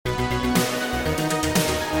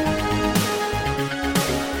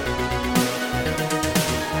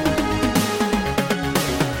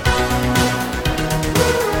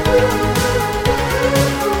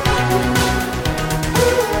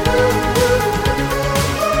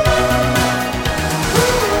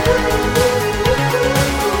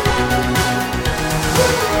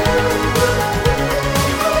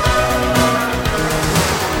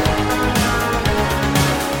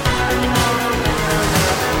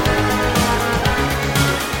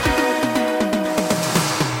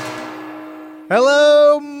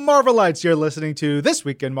Marvelites. You're listening to This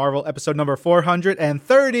Week in Marvel, episode number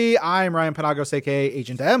 430. I'm Ryan Panagos, a.k.a.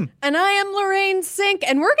 Agent M. And I am Lorraine Sink,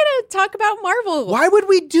 and we're going to talk about Marvel. Why would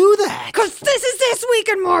we do that? Because this is This Week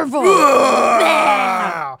in Marvel. We're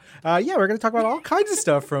going to talk about all kinds of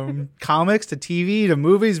stuff, from comics to TV to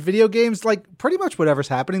movies, video games, like pretty much whatever's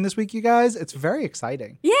happening this week, you guys. It's very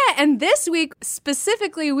exciting. Yeah, and this week,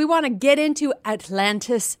 specifically, we want to get into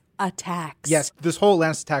Atlantis Attacks. Yes, this whole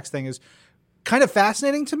Atlantis Attacks thing is kind of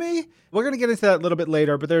fascinating to me. We're going to get into that a little bit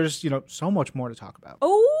later, but there's, so much more to talk about.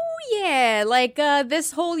 Oh, yeah. Like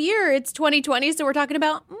this whole year, it's 2020, so we're talking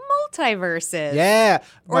about multiverses. Yeah.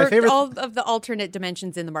 My favorite. All of the alternate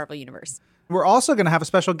dimensions in the Marvel Universe. We're also going to have a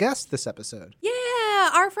special guest this episode.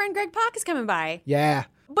 Yeah, our friend Greg Pak is coming by. Yeah.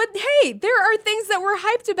 But hey, there are things that we're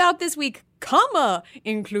hyped about this week,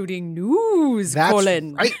 including news, That's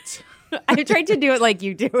Colin. Right. I tried to do it like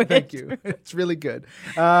you do it. Thank you. It's really good.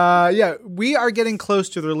 We are getting close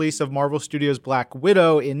to the release of Marvel Studios' Black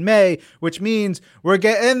Widow in May, which means we're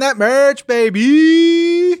getting that merch,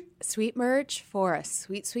 baby. Sweet merch for a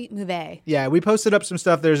sweet, sweet movie. Yeah, we posted up some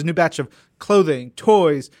stuff. There's a new batch of clothing,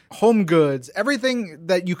 toys, home goods, everything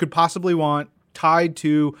that you could possibly want tied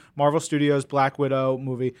to Marvel Studios' Black Widow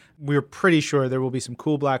movie. We're pretty sure there will be some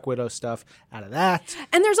cool Black Widow stuff out of that.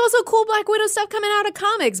 And there's also cool Black Widow stuff coming out of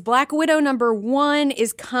comics. Black Widow #1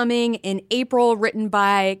 is coming in April, written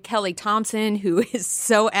by Kelly Thompson, who is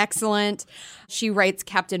so excellent. She writes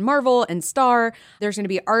Captain Marvel and Star. There's going to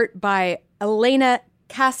be art by Elena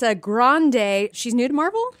Casagrande. She's new to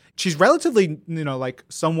Marvel? She's relatively,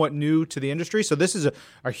 somewhat new to the industry. So this is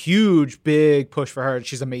a huge, big push for her.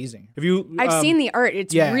 She's amazing. I've seen the art.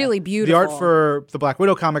 It's really beautiful. The art for the Black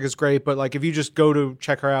Widow comic is great. But if you just go to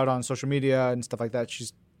check her out on social media and stuff like that,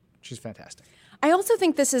 she's fantastic. I also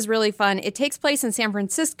think this is really fun. It takes place in San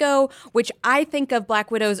Francisco, which I think of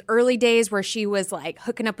Black Widow's early days where she was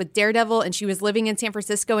hooking up with Daredevil and she was living in San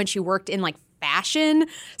Francisco and she worked in fashion.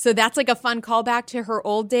 So that's a fun callback to her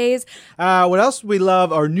old days. What else we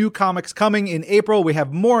love are new comics coming in April. We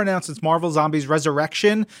have more announcements. Marvel Zombies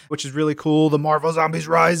Resurrection, which is really cool. The Marvel Zombies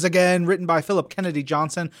Rise Again, written by Philip Kennedy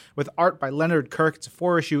Johnson with art by Leonard Kirk. It's a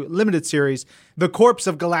 4-issue limited series. The corpse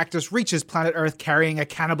of Galactus reaches planet Earth carrying a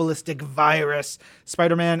cannibalistic virus.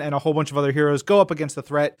 Spider-Man and a whole bunch of other heroes go up against the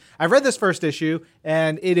threat. I've read this first issue,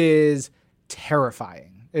 and it is terrifying.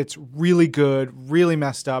 It's really good, really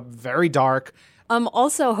messed up, very dark.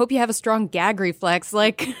 Also, hope you have a strong gag reflex.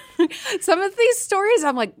 Some of these stories,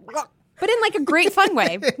 I'm like, but in a great fun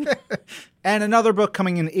way. And another book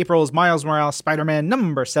coming in April is Miles Morales Spider-Man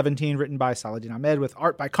 #17, written by Saladin Ahmed with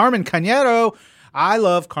art by Carmen Cañero. I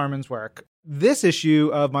love Carmen's work. This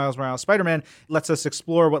issue of Miles Morales Spider-Man lets us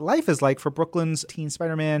explore what life is like for Brooklyn's teen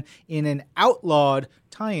Spider-Man in an Outlawed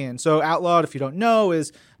tie-in. So Outlawed, if you don't know,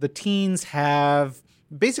 is the teens have...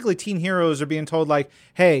 Basically, teen heroes are being told,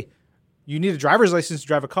 hey, you need a driver's license to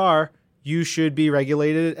drive a car. You should be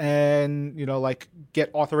regulated and,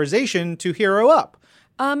 get authorization to hero up.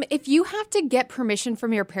 If you have to get permission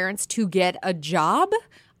from your parents to get a job,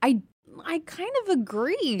 I kind of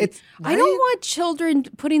agree. I don't want children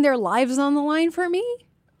putting their lives on the line for me.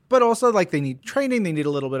 But also, they need training. They need a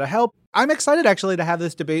little bit of help. I'm excited, actually, to have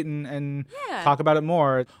this debate and talk about it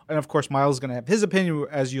more. And, of course, Miles is going to have his opinion,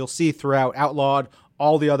 as you'll see throughout Outlawed.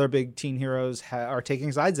 All the other big teen heroes are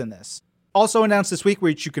taking sides in this. Also announced this week,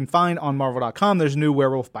 which you can find on Marvel.com, there's a new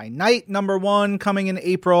Werewolf by Night #1 coming in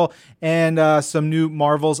April, and some new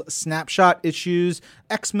Marvel's Snapshot issues,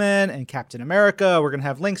 X-Men and Captain America. We're going to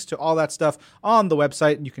have links to all that stuff on the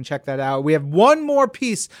website, and you can check that out. We have one more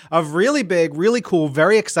piece of really big, really cool,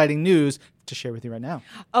 very exciting news to share with you right now.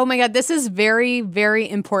 Oh my God, this is very, very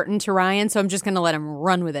important to Ryan, so I'm just going to let him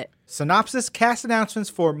run with it. Synopsis cast announcements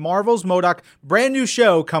for Marvel's MODOK, brand new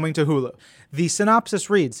show coming to Hulu. The synopsis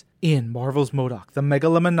reads, in Marvel's MODOK, the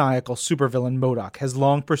megalomaniacal supervillain MODOK has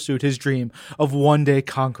long pursued his dream of one day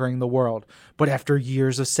conquering the world. But after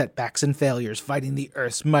years of setbacks and failures fighting the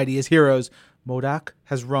Earth's mightiest heroes, MODOK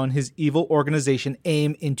has run his evil organization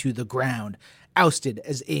AIM into the ground. Ousted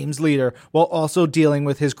as AIM's leader while also dealing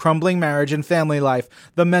with his crumbling marriage and family life.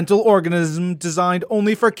 The mental organism designed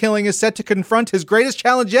only for killing is set to confront his greatest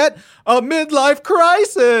challenge yet, a midlife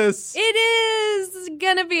crisis. It is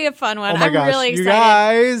going to be a fun one. Oh my I'm gosh, really excited. you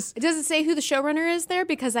guys. Does it say who the showrunner is there?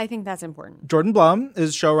 Because I think that's important. Jordan Blum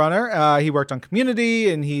is showrunner. He worked on Community,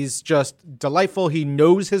 and he's just delightful. He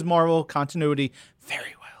knows his Marvel continuity very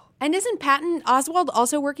well. And isn't Patton Oswalt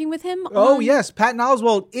also working with him? Oh, yes. Patton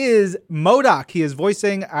Oswalt is MODOK. He is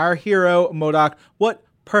voicing our hero, MODOK. What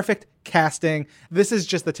perfect casting. This is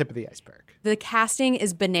just the tip of the iceberg. The casting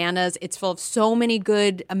is bananas. It's full of so many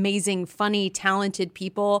good, amazing, funny, talented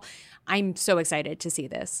people. I'm so excited to see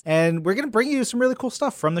this. And we're going to bring you some really cool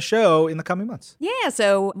stuff from the show in the coming months. Yeah,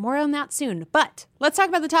 so more on that soon. But let's talk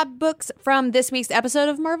about the top books from this week's episode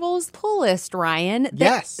of Marvel's Pull List, Ryan.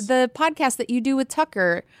 Yes. The podcast that you do with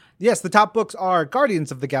Tucker. Yes, the top books are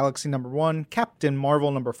Guardians of the Galaxy #1, Captain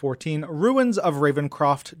Marvel #14, Ruins of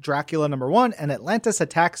Ravencroft, Dracula #1, and Atlantis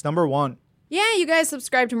Attacks #1. Yeah, you guys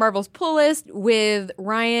subscribe to Marvel's Pull List with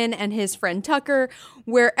Ryan and his friend Tucker,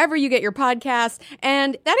 wherever you get your podcasts.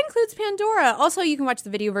 And that includes Pandora. Also, you can watch the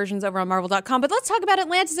video versions over on Marvel.com. But let's talk about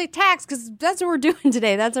Atlantis Attacks, because that's what we're doing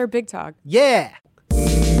today. That's our big talk. Yeah.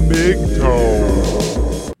 Big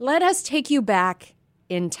talk. Let us take you back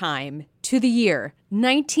in time to the year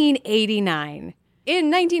 1989.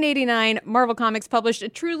 In 1989, Marvel Comics published a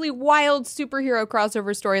truly wild superhero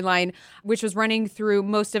crossover storyline, which was running through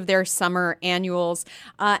most of their summer annuals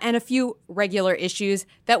and a few regular issues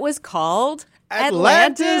that was called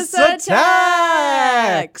Atlantis Attacks!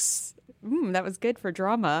 That was good for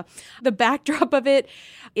drama. The backdrop of it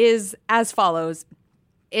is as follows.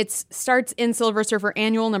 It starts in Silver Surfer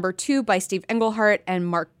Annual #2 by Steve Englehart and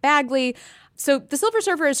Mark Bagley. So the Silver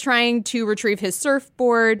Surfer is trying to retrieve his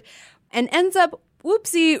surfboard and ends up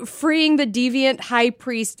freeing the deviant high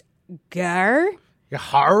priest Gar.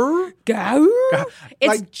 Gar? Gar?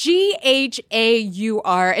 It's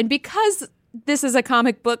Ghaur. And because this is a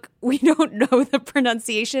comic book, we don't know the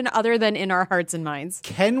pronunciation other than in our hearts and minds.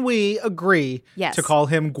 Can we agree to call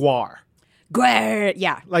him Gwar? Gwar,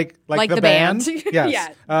 yeah. Like the band?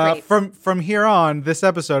 Yes. Yeah, from here on, this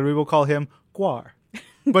episode, we will call him Gwar.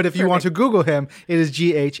 But if you want to Google him, it is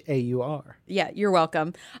Ghaur. Yeah, you're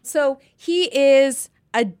welcome. So he is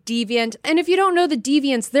a deviant. And if you don't know the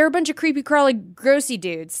deviants, they're a bunch of creepy, crawly, grossy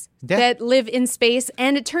dudes that live in space.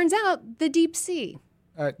 And it turns out the deep sea.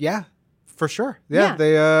 Yeah, for sure. Yeah.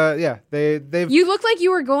 They've. You look like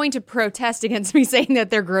you were going to protest against me saying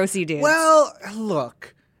that they're grossy dudes. Well,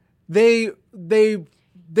 look, they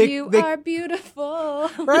are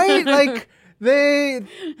beautiful. Right? Like, They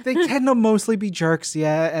tend to mostly be jerks,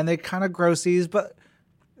 and they kind of grossies, but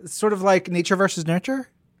it's sort of like nature versus nurture.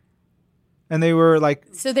 And they were like...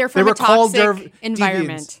 So they're from a toxic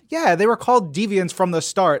environment. Deviants. Yeah, they were called deviants from the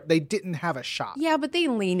start. They didn't have a shot. Yeah, but they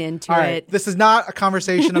lean into All it. Right, this is not a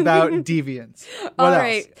conversation about deviants. What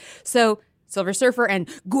else? So Silver Surfer and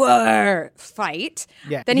Gwar fight.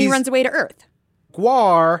 Yeah, then he runs away to Earth.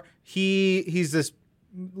 Gwar, he's this...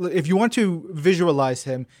 If you want to visualize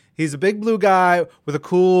him, he's a big blue guy with a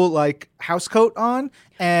cool, like, house coat on,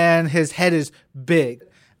 and his head is big.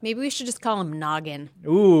 Maybe we should just call him Noggin.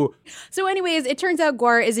 Ooh. So anyways, it turns out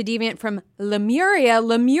Gwar is a deviant from Lemuria.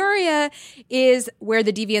 Lemuria is where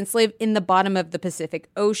the deviants live in the bottom of the Pacific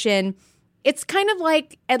Ocean. It's kind of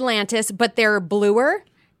like Atlantis, but they're bluer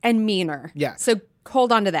and meaner. Yeah. So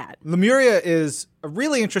hold on to that. Lemuria is a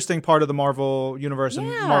really interesting part of the Marvel universe and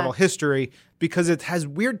Marvel history because it has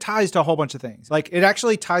weird ties to a whole bunch of things. Like, it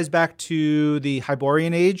actually ties back to the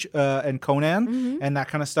Hyborian Age and Conan and that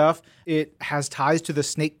kind of stuff. It has ties to the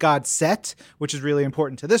snake god Set, which is really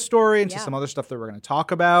important to this story and to some other stuff that we're going to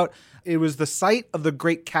talk about. It was the site of the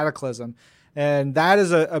Great Cataclysm. And that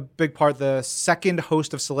is a big part, the second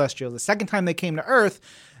host of Celestial. The second time they came to Earth,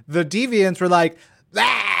 the Deviants were like,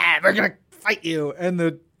 we're going to fight you. And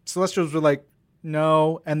the Celestials were like,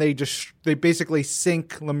 no. And they basically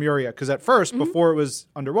sink Lemuria. Because at first, before it was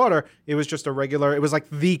underwater, it was just it was like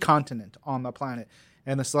the continent on the planet.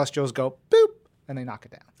 And the Celestials go, boop, and they knock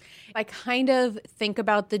it down. I kind of think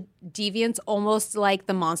about the Deviants almost like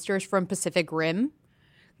the monsters from Pacific Rim.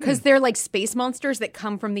 Because they're like space monsters that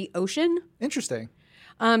come from the ocean. Interesting.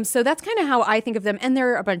 So that's kind of how I think of them. And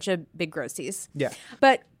they're a bunch of big grossies. Yeah.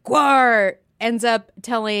 But Gwar ends up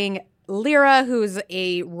telling Lyra, who's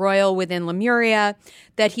a royal within Lemuria,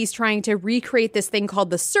 that he's trying to recreate this thing called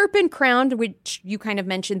the Serpent Crown, which you kind of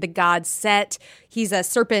mentioned, the god Set. He's a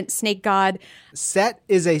serpent snake god. Set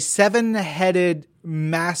is a 7-headed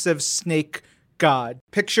massive snake god.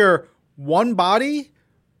 Picture one body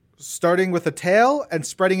starting with a tail and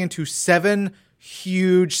spreading into 7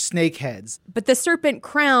 huge snake heads. But the Serpent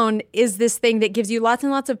Crown is this thing that gives you lots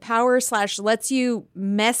and lots of power / lets you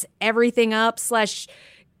mess everything up /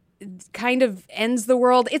 kind of ends the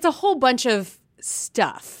world. It's a whole bunch of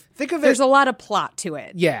stuff. Think of There's a lot of plot to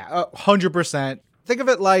it. Yeah, 100%. Think of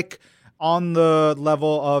it like on the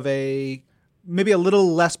level of maybe a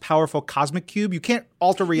little less powerful cosmic cube. You can't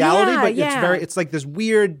alter reality, but it's like this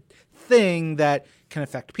weird thing that can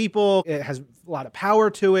affect people. It has a lot of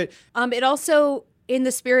power to it. It also, in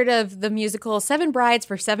the spirit of the musical 7 Brides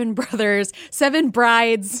for 7 Brothers, 7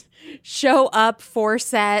 brides show up for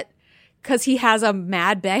Set because he has a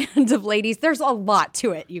mad band of ladies. There's a lot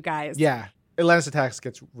to it, you guys. Yeah. Atlantis Attacks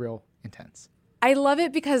gets real intense. I love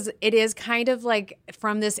it because it is kind of like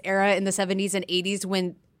from this era in the 70s and 80s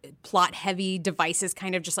when plot-heavy devices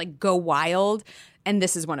kind of just like go wild. And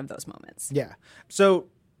this is one of those moments. Yeah. So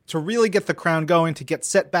to really get the crown going, to get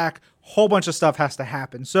set back, whole bunch of stuff has to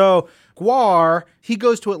happen. So Gwar, he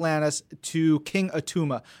goes to Atlantis to King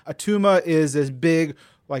Atuma. Atuma is this big,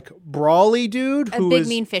 like, brawly dude. A big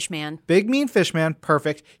mean fish man. Big mean fish man.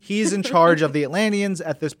 Perfect. He's in charge of the Atlanteans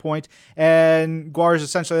at this point. And Gwar is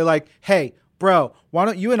essentially like, hey, bro, why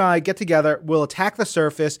don't you and I get together? We'll attack the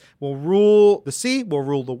surface. We'll rule the sea. We'll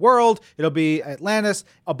rule the world. It'll be Atlantis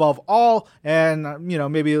above all. And,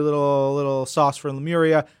 maybe a little sauce for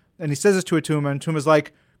Lemuria. And he says this to Atuma. And Atuma's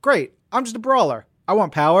like, great. I'm just a brawler. I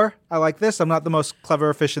want power. I like this. I'm not the most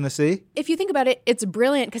clever fish in the sea. If you think about it, it's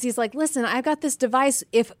brilliant because he's like, listen, I've got this device.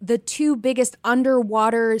 If the two biggest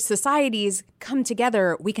underwater societies come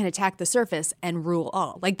together, we can attack the surface and rule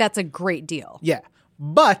all. Like, that's a great deal. Yeah.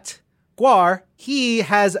 But Gwar, he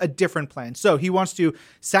has a different plan. So he wants to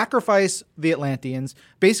sacrifice the Atlanteans.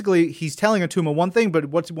 Basically, he's telling Atuma one thing, but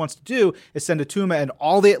what he wants to do is send Atuma and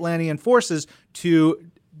all the Atlantean forces to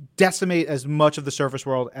decimate as much of the surface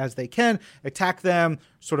world as they can, attack them,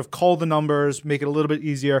 sort of cull the numbers, make it a little bit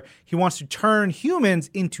easier. He wants to turn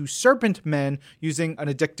humans into serpent men using an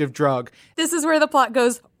addictive drug. This is where the plot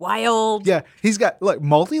goes wild. Yeah, he's got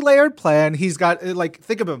multi-layered plan. He's got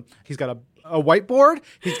think of him. He's got a whiteboard.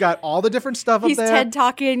 He's got all the different stuff up there. He's TED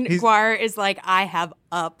talking. Gwar is like, I have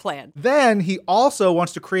a plan. Then he also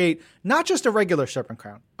wants to create not just a regular serpent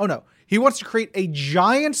crown. Oh no. He wants to create a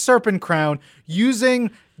giant serpent crown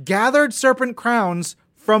using gathered serpent crowns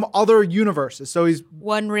from other universes. So he's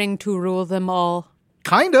one ring to rule them all.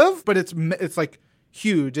 Kind of, but it's like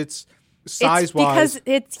huge. It's size-wise.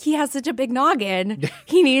 Because he has such a big noggin.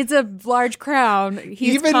 He needs a large crown.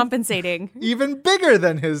 He's compensating. Even bigger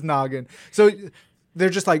than his noggin. So they're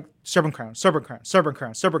just like serpent crown, serpent crown, serpent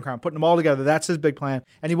crown, serpent crown, putting them all together. That's his big plan.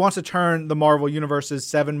 And he wants to turn the Marvel Universe's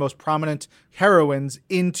 7 most prominent heroines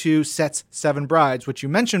into Set's 7 brides, which you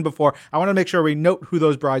mentioned before. I want to make sure we note who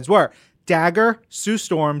those brides were. Dagger, Sue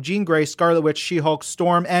Storm, Jean Grey, Scarlet Witch, She-Hulk,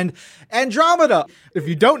 Storm, and Andromeda. If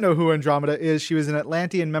you don't know who Andromeda is, she was an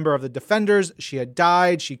Atlantean member of the Defenders. She had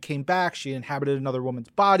died. She came back. She inhabited another woman's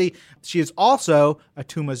body. She is also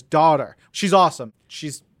Atuma's daughter. She's awesome.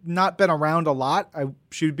 She's not been around a lot.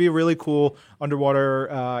 She would be a really cool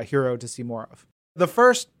underwater hero to see more of. The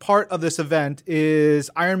first part of this event is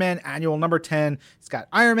Iron Man Annual number 10. It's got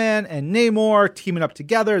Iron Man and Namor teaming up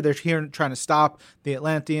together. They're here trying to stop the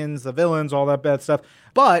Atlanteans, the villains, all that bad stuff.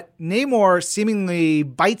 But Namor seemingly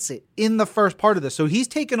bites it in the first part of this. So he's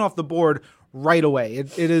taken off the board right away.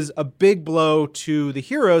 It is a big blow to the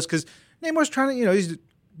heroes because Namor's trying to, he's a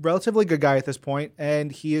relatively good guy at this point,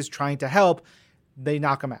 and he is trying to help. They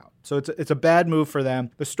knock him out. So it's a bad move for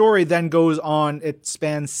them. The story then goes on. It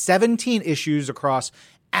spans 17 issues across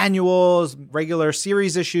annuals, regular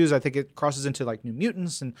series issues. I think it crosses into like New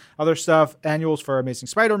Mutants and other stuff. Annuals for Amazing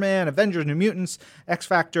Spider-Man, Avengers, New Mutants,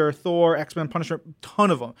 X-Factor, Thor, X-Men, Punisher,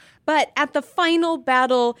 ton of them. But at the final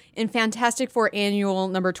battle in Fantastic Four Annual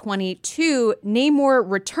number 22, Namor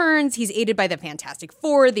returns. He's aided by the Fantastic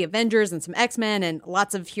Four, the Avengers, and some X-Men, and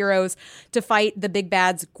lots of heroes to fight the big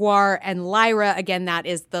bads, Gwar and Lyra. Again, that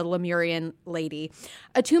is the Lemurian lady.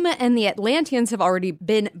 Atuma and the Atlanteans have already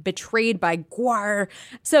been betrayed by Gwar.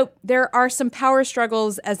 So there are some power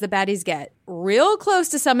struggles as the baddies get real close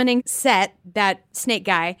to summoning Set, that snake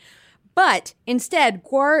guy. But instead,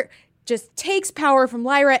 Gwar just takes power from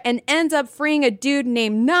Lyra and ends up freeing a dude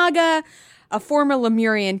named Naga, a former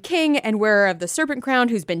Lemurian king and wearer of the serpent crown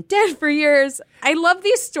who's been dead for years. I love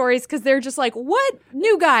these stories because they're just like, what?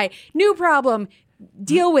 New guy, new problem.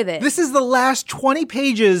 Deal with it. This is the last 20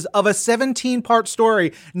 pages of a 17-part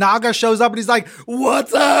story. Naga shows up and he's like,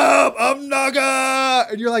 what's up? I'm Naga.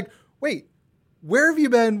 And you're like, wait, where have you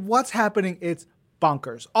been? What's happening? It's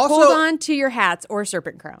bonkers. Also, hold on to your hats or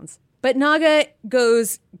serpent crowns. But Naga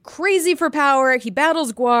goes crazy for power. He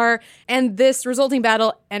battles Gwar, and this resulting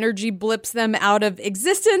battle energy blips them out of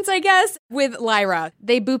existence, I guess, with Lyra.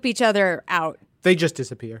 They boop each other out. They just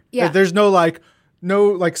disappear. Yeah. There's no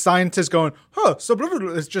scientists going, so blah, blah,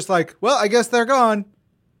 blah. It's just like, well, I guess they're gone.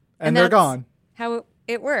 And they're gone. How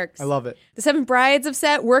it works. I love it. The 7 brides of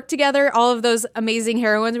Set work together, all of those amazing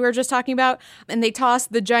heroines we were just talking about, and they toss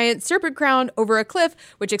the giant serpent crown over a cliff,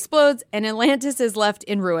 which explodes, and Atlantis is left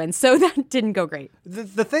in ruins. So that didn't go great.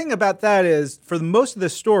 The thing about that is, for most of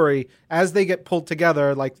this story, as they get pulled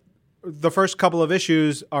together, like, the first couple of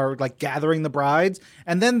issues are like gathering the brides,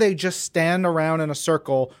 and then they just stand around in a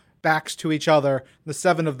circle backs to each other, the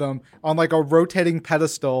 7 of them, on like a rotating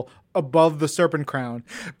pedestal above the Serpent Crown.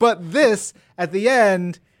 But this, at the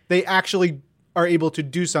end, they actually are able to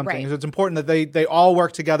do something. Right. So it's important that they all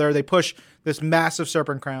work together. They push this massive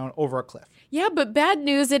Serpent Crown over a cliff. Yeah, but bad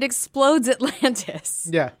news, it explodes Atlantis.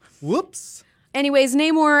 Yeah. Whoops. Anyways,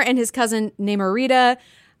 Namor and his cousin Namorita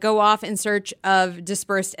go off in search of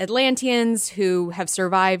dispersed Atlanteans who have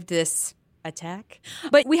survived this attack.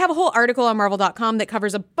 But we have a whole article on Marvel.com that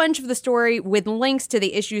covers a bunch of the story with links to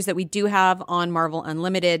the issues that we do have on Marvel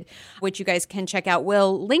Unlimited, which you guys can check out.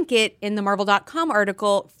 We'll link it in the Marvel.com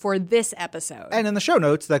article for this episode. And in the show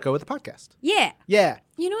notes that go with the podcast. Yeah. Yeah.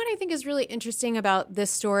 You know what I think is really interesting about this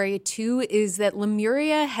story, too, is that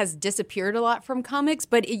Lemuria has disappeared a lot from comics,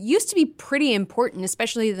 but it used to be pretty important,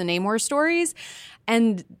 especially the Namor stories.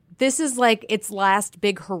 And this is like its last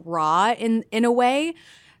big hurrah in a way.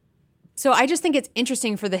 So I just think it's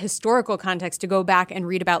interesting for the historical context to go back and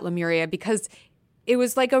read about Lemuria because it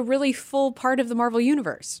was like a really full part of the Marvel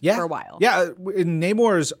Universe for a while. Yeah, in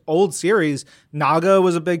Namor's old series, Naga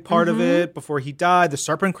was a big part of it before he died. The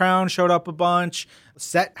Serpent Crown showed up a bunch.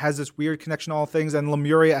 Set has this weird connection to all things, and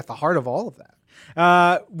Lemuria at the heart of all of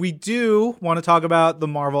that. We do want to talk about the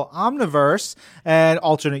Marvel Omniverse and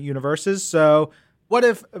alternate universes. So What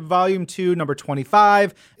If Volume 2, number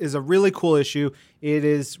 25, is a really cool issue. It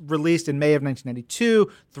is released in May of 1992,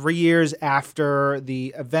 3 years after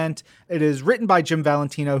the event. It is written by Jim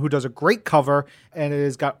Valentino, who does a great cover, and it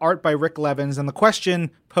has got art by Rick Levins. And the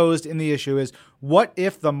question posed in the issue is, what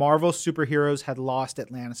if the Marvel superheroes had lost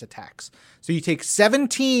Atlantis Attacks? So you take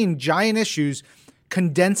 17 giant issues,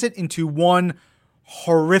 condense it into one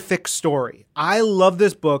horrific story. I love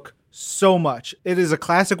this book so much. It is a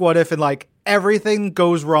classic what if, and like everything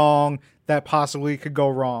goes wrong that possibly could go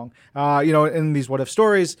wrong. In these what if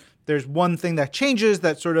stories, there's one thing that changes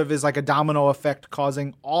that sort of is like a domino effect,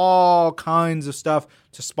 causing all kinds of stuff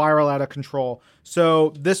to spiral out of control.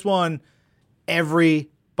 So this one,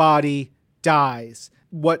 everybody dies.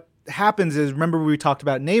 What happens is, remember we talked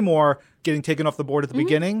about Namor getting taken off the board at the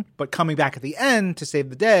beginning, but coming back at the end to save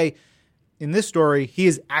the day. In this story, he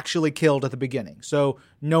is actually killed at the beginning. So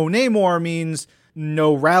no Namor means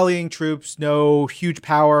no rallying troops, no huge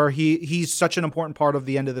power. He's such an important part of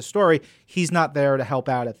the end of the story. He's not there to help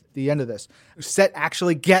out at the end of this. Set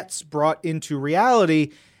actually gets brought into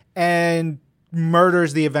reality and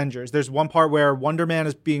murders the Avengers. There's one part where Wonder Man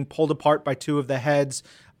is being pulled apart by 2 of the heads.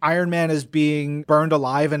 Iron Man is being burned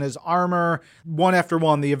alive in his armor. One after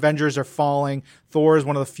one, the Avengers are falling. Thor is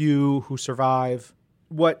one of the few who survive.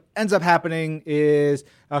 What ends up happening is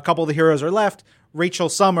a couple of the heroes are left. Rachel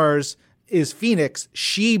Summers is Phoenix.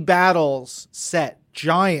 She battles Set,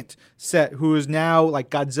 giant Set, who is now like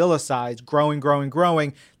Godzilla size, growing.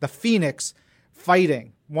 The Phoenix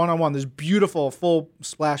fighting one-on-one. This beautiful full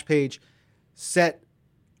splash page. Set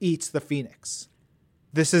eats the Phoenix.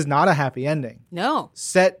 This is not a happy ending. No.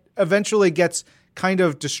 Set eventually gets kind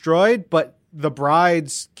of destroyed, but the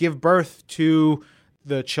brides give birth to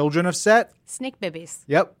the children of Set. Snake babies.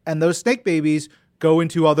 Yep. And those snake babies go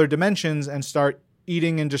into other dimensions and start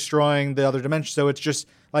eating and destroying the other dimensions. So it's just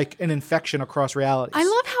like an infection across realities. I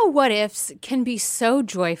love how what ifs can be so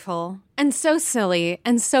joyful and so silly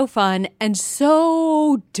and so fun and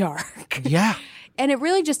so dark. Yeah. And it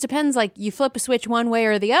really just depends, like you flip a switch one way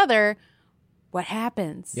or the other, what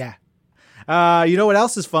happens? Yeah. You know what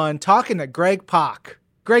else is fun? Talking to Greg Pak.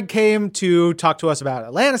 Greg came to talk to us about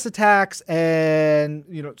Atlantis Attacks and,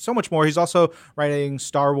 so much more. He's also writing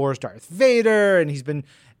Star Wars Darth Vader, and he's been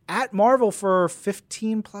at Marvel for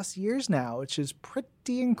 15 plus years now, which is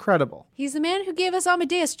pretty incredible. He's the man who gave us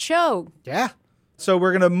Amadeus Cho. Yeah. So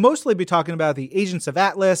we're going to mostly be talking about the Agents of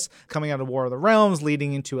Atlas coming out of War of the Realms,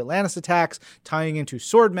 leading into Atlantis Attacks, tying into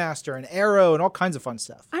Swordmaster and Arrow and all kinds of fun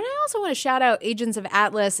stuff. And I also want to shout out Agents of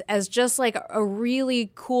Atlas as just like a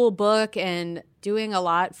really cool book, and doing a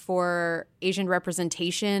lot for Asian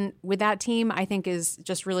representation with that team, I think is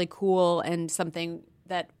just really cool and something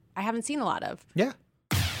that I haven't seen a lot of. Yeah.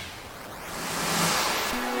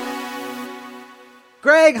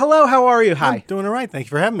 Greg, hello, how are you? Hi. I'm doing all right. Thank you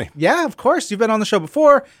for having me. Yeah, of course. You've been on the show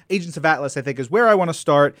before. Agents of Atlas, I think, is where I want to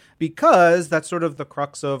start because that's sort of the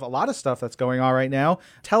crux of a lot of stuff that's going on right now.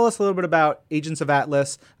 Tell us a little bit about Agents of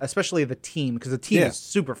Atlas, especially the team, because the team is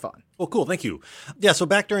super fun. Well, cool. Thank you. Yeah, so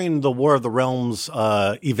back during the War of the Realms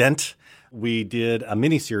event, We did a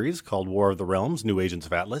miniseries called War of the Realms, New Agents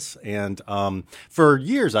of Atlas. And for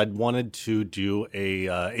years, I'd wanted to do a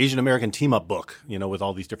Asian American team-up book, with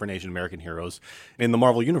all these different Asian American heroes in the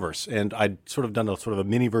Marvel Universe. And I'd sort of done a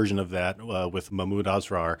mini version of that with Mahmoud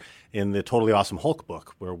Asrar in the Totally Awesome Hulk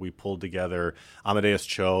book, where we pulled together Amadeus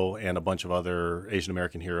Cho and a bunch of other Asian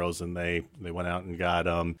American heroes. And they went out and got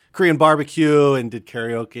Korean barbecue and did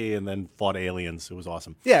karaoke and then fought aliens. It was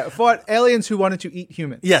awesome. Yeah, fought aliens who wanted to eat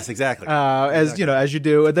humans. Yes, exactly. As you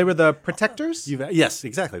do. They were the Protectors? Yes,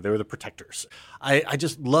 exactly. They were the Protectors. I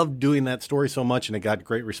just loved doing that story so much, and it got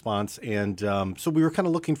great response. And so we were kind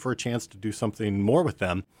of looking for a chance to do something more with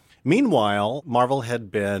them. Meanwhile, Marvel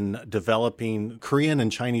had been developing Korean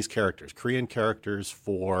and Chinese characters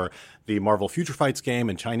for the Marvel Future Fights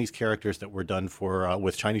game and Chinese characters that were done for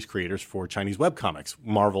with Chinese creators for Chinese webcomics,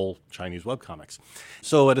 Marvel Chinese webcomics.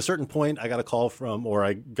 So at a certain point, I got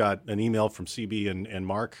I got an email from CB and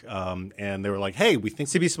Mark, and they were like, hey, we think...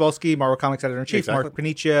 CB Cebulski, Marvel Comics Editor-in-Chief, exactly. Mark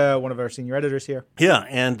Panicia, one of our senior editors here. Yeah,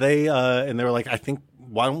 and they were like, I think,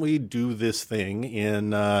 why don't we do this thing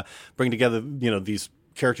and bring together, these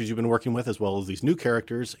characters you've been working with as well as these new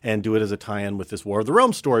characters and do it as a tie-in with this War of the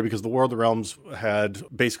Realms story, because the War of the Realms had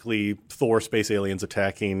basically Thor space aliens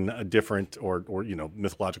attacking different or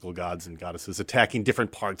mythological gods and goddesses attacking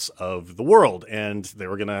different parts of the world, and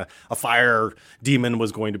a fire demon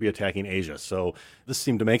was going to be attacking Asia. So this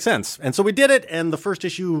seemed to make sense. And so we did it, and the first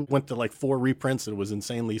issue went to 4 reprints. It was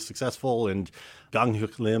insanely successful, and Gang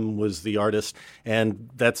Hyuk Lim was the artist, and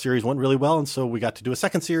that series went really well. And so we got to do a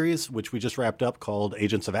second series, which we just wrapped up, called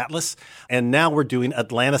Agents of Atlas. And now we're doing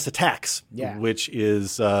Atlantis Attacks, which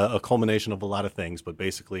is a culmination of a lot of things. But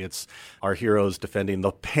basically, it's our heroes defending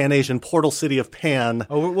the Pan-Asian portal city of Pan.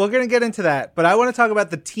 Oh, we're going to get into that. But I want to talk about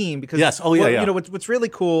the team, because what's really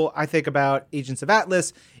cool, I think, about Agents of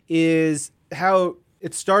Atlas is how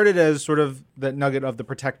it started as sort of the nugget of the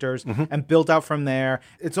Protectors and built out from there.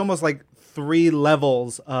 It's almost like 3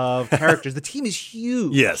 levels of characters. The team is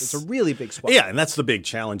huge. Yes. It's a really big squad. Yeah, and that's the big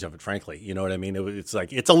challenge of it, frankly. You know what I mean? It's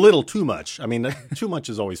like, it's a little too much. I mean, too much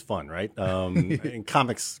is always fun, right? And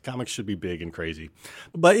comics should be big and crazy.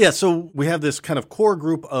 But yeah, so we have this kind of core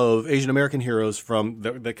group of Asian American heroes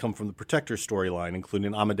that come from the Protector storyline,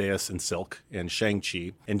 including Amadeus and Silk and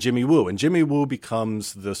Shang-Chi and Jimmy Woo. And Jimmy Woo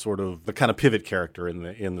becomes the kind of pivot character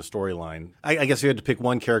in the storyline. I guess if you had to pick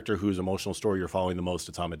one character whose emotional story you're following the most,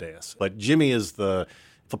 it's Amadeus. But Jimmy is the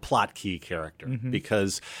plot key character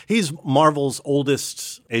because he's Marvel's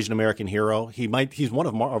oldest Asian American hero. He's one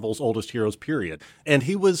of Marvel's oldest heroes, period. And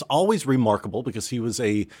he was always remarkable because he was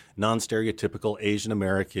a non-stereotypical Asian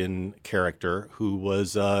American character who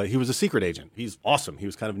was he was a secret agent. He's awesome. He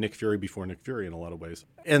was kind of Nick Fury before Nick Fury in a lot of ways.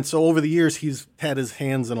 And so over the years, he's had his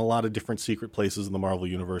hands in a lot of different secret places in the Marvel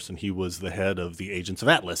Universe, and he was the head of the Agents of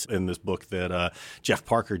Atlas in this book that Jeff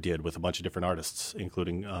Parker did with a bunch of different artists,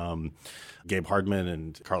 including Gabe Hardman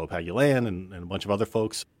and Carlo Pagulan and a bunch of other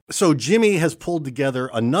folks. So Jimmy has pulled together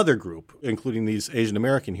another group, including these Asian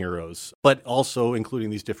American heroes, but also including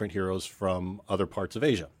these different heroes from other parts of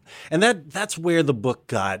Asia. And that's where the book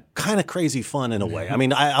got kind of crazy fun in a way. I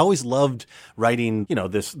mean, I always loved writing,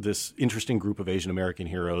 this interesting group of Asian American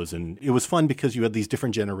heroes. And it was fun because you had these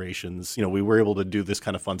different generations. We were able to do this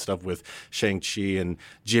kind of fun stuff with Shang-Chi and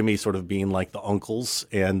Jimmy sort of being like the uncles,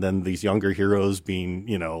 and then these younger heroes being,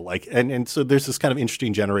 and so there's this kind of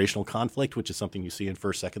interesting generational conflict, which is something you see in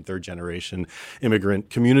first, second, third generation immigrant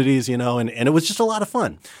communities, and it was just a lot of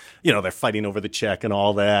fun. They're fighting over the check and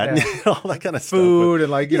all that, and all that kind of food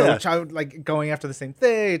stuff. And going after the same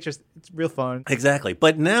thing. It's real fun. Exactly.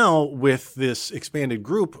 But now with this expanded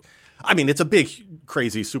group, I mean, it's a big,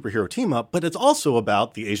 crazy superhero team up, but it's also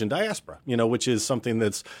about the Asian diaspora, which is something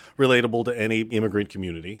that's relatable to any immigrant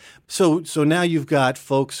community. So now you've got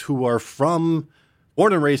folks who are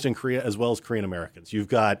born and raised in Korea, as well as Korean Americans.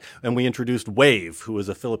 And we introduced Wave, who is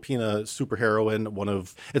a Filipina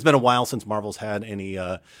superheroine. It's been a while since Marvel's had any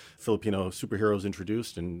Filipino superheroes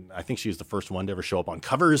introduced, and I think she's the first one to ever show up on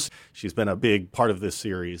covers. She's been a big part of this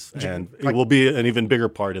series, and it will be an even bigger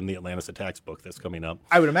part in the Atlantis Attacks book that's coming up.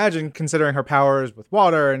 I would imagine, considering her powers with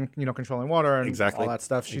water and controlling water and all that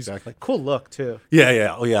stuff. She's cool look too.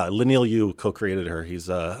 Yeah. Oh yeah, Linil Yu co-created her. He's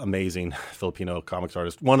an amazing Filipino comics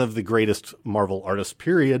artist, one of the greatest Marvel artists this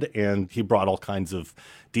period, and he brought all kinds of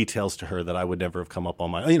details to her that I would never have come up on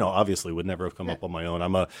my, obviously would never have come up on my own.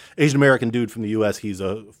 I'm a Asian American dude from the U.S. He's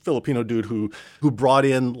a Filipino dude who brought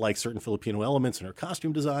in like certain Filipino elements in her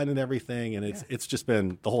costume design and everything. And it's just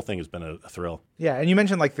been, the whole thing has been a thrill. Yeah. And you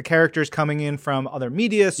mentioned like the characters coming in from other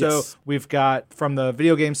media. So we've got from the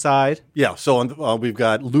video game side. Yeah. So we've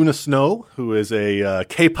got Luna Snow, who is a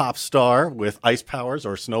K-pop star with ice powers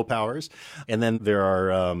or snow powers. And then there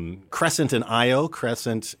are Crescent and Io.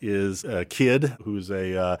 Crescent is a kid who's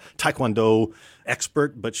a Taekwondo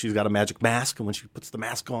expert, but she's got a magic mask, and when she puts the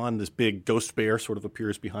mask on, this big ghost bear sort of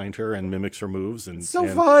appears behind her and mimics her moves. And so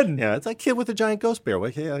fun. Yeah, it's like kid with a giant ghost bear.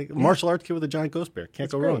 Martial arts kid with a giant ghost bear. Can't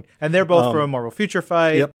go wrong. And they're both from Marvel Future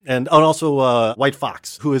Fight. Yep. And also White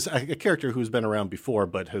Fox, who is a character who's been around before,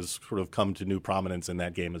 but has sort of come to new prominence in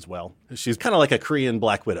that game as well. She's kind of like a Korean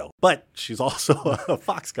Black Widow, but she's also a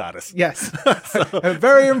fox goddess. Yes. A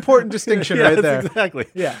very important distinction right there. Exactly.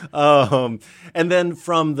 Yeah. And then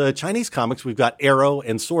from the Chinese comics, we've got Arrow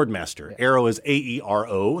and Swordmaster. Yeah. Arrow is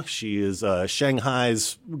Aero. She is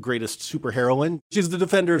Shanghai's greatest superheroine. She's the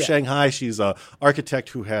defender of Shanghai. She's an architect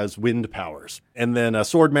who has wind powers. And then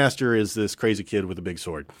Swordmaster is this crazy kid with a big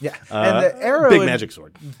sword. Yeah. And the Arrow, big magic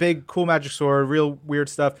sword. Big, cool magic sword, real weird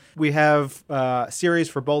stuff. We have a series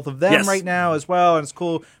for both of them right now as well. And it's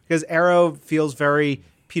cool because Arrow feels very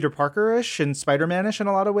Peter Parker-ish and Spider-Man-ish in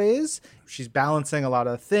a lot of ways. She's balancing a lot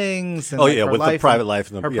of things. And with the private life.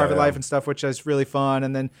 Her private life and stuff, which is really fun.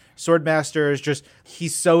 And then Swordmaster is just,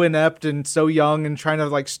 he's so inept and so young and trying to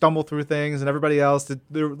like stumble through things, and everybody else.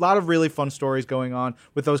 There are a lot of really fun stories going on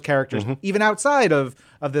with those characters, even outside of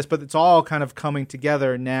this, but it's all kind of coming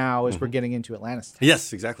together now as we're getting into Atlantis.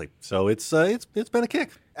 Yes, exactly. So it's been a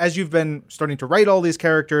kick. As you've been starting to write all these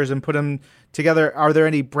characters and put them together, are there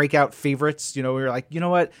any breakout favorites? Where you're like, you know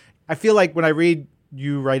what? I feel like when I read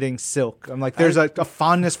you writing Silk, I'm like, there's a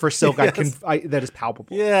fondness for Silk that is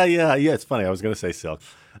palpable. Yeah. It's funny. I was going to say Silk.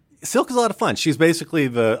 Silk is a lot of fun. She's basically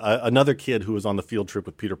another kid who was on the field trip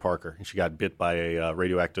with Peter Parker, and she got bit by a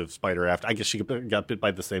radioactive spider after. I guess she got bit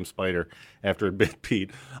by the same spider after it bit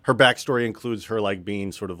Pete. Her backstory includes her like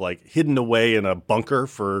being sort of like hidden away in a bunker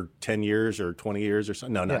for 10 years or 20 years or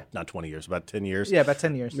something. No, not 20 years, about 10 years. Yeah, about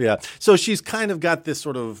 10 years. Yeah. So she's kind of got this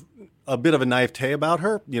sort of a bit of a naivete about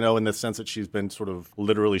her, in the sense that she's been sort of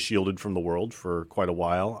literally shielded from the world for quite a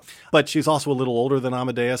while. But she's also a little older than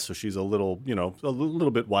Amadeus, so she's a little, a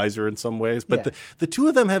little bit wiser in some ways. But the two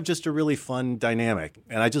of them have just a really fun dynamic,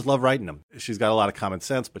 and I just love writing them. She's got a lot of common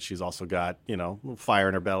sense, but she's also got, fire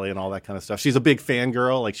in her belly and all that kind of stuff. She's a big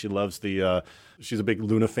fangirl. Like, she loves she's a big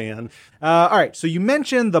Luna fan. All right, so you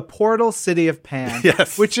mentioned the Portal City of Pan,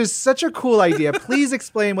 which is such a cool idea. Please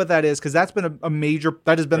explain what that is, because that's been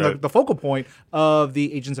that has been the focal point of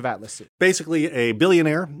the Agents of Atlas suit. Basically, a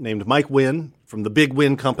billionaire named Mike Wynn from the Big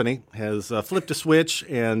Win Company has flipped a switch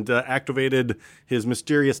and activated his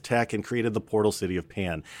mysterious tech and created the Portal City of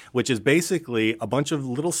Pan, which is basically a bunch of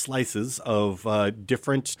little slices of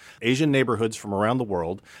different Asian neighborhoods from around the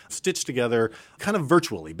world stitched together kind of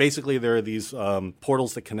virtually. Basically, there are these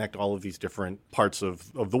portals that connect all of these different parts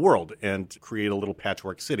of the world and create a little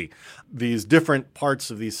patchwork city. These different parts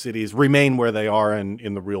of these cities remain where they are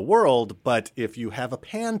in the real world, but if you have a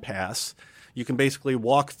Pan Pass, you can basically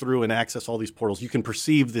walk through and access all these portals. You can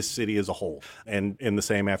perceive this city as a whole. And in the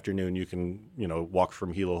same afternoon, you can, walk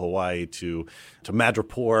from Hilo, Hawaii to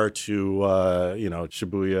Madripoor to,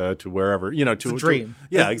 Shibuya to wherever, It's a dream.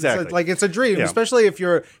 Exactly. It's a dream, especially if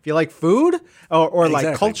you like food or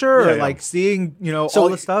like culture or like seeing, all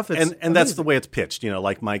the stuff. And that's the way it's pitched.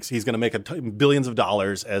 Like Mike's, he's going to make billions of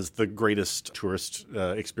dollars as the greatest tourist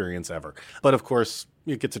experience ever. But of course,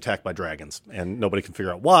 it gets attacked by dragons, and nobody can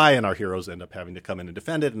figure out why, and our heroes end up having to come in and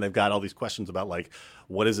defend it, and they've got all these questions about, like,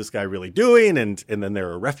 what is this guy really doing, and then there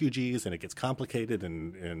are refugees, and it gets complicated,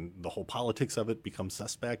 and the whole politics of it becomes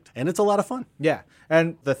suspect, and it's a lot of fun. Yeah,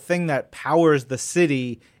 and the thing that powers the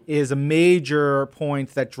city is a major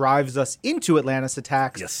point that drives us into Atlantis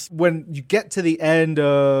Attacks. Yes. When you get to the end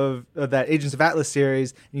of that Agents of Atlas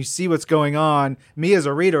series, and you see what's going on, me as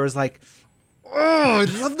a reader is like, oh, I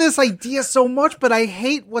love this idea so much, but I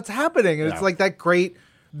hate what's happening. And it's like that great,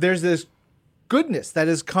 there's this goodness that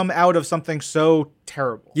has come out of something so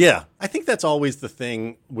terrible. Yeah. I think that's always the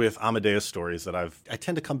thing with Amadeus stories that I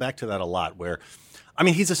tend to come back to that a lot, where,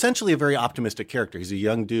 he's essentially a very optimistic character. He's a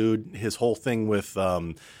young dude. His whole thing with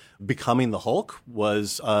becoming the Hulk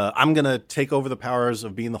was, I'm going to take over the powers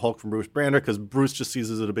of being the Hulk from Bruce Banner, because Bruce just sees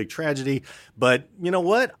it as a big tragedy. But you know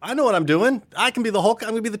what? I know what I'm doing. I can be the Hulk. I'm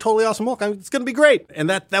going to be the totally awesome Hulk. It's going to be great. And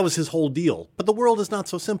that was his whole deal. But the world is not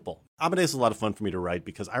so simple. Amadeus is a lot of fun for me to write,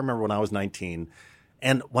 because I remember when I was 19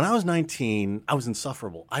 And when I was 19, I was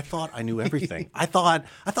insufferable. I thought I knew everything. I thought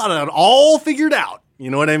I had it all figured out. You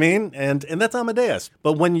know what I mean? And that's Amadeus.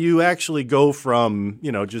 But when you actually go from,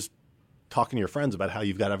 just talking to your friends about how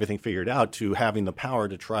you've got everything figured out to having the power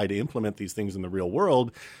to try to implement these things in the real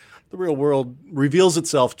world reveals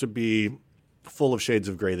itself to be full of shades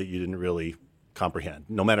of gray that you didn't really comprehend,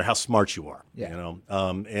 no matter how smart you are. Yeah.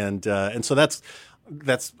 And so that's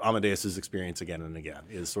Amadeus's experience again and again,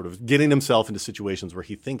 is sort of getting himself into situations where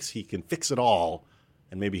he thinks he can fix it all,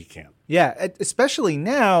 and maybe he can't. Yeah, especially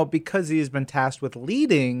now because he has been tasked with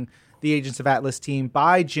leading the Agents of Atlas team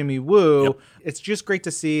by Jimmy Woo. Yep. It's just great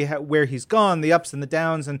to see where he's gone, the ups and the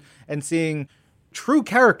downs, and seeing true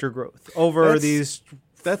character growth over these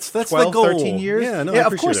 12, the goal. 13 years. Yeah, no, yeah,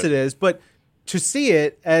 of course it is, but to see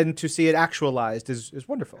it and to see it actualized is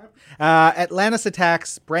wonderful. Atlantis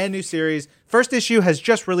Attacks, brand new series. First issue has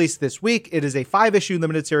just released this week. It is a 5-issue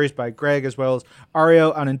limited series by Greg as well as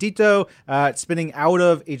Ario Anindito. It's spinning out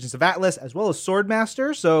of Agents of Atlas as well as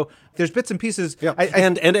Swordmaster. So there's bits and pieces. Yep.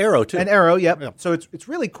 And Arrow, too. And Arrow, yep. So it's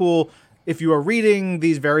really cool if you are reading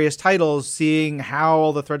these various titles, seeing how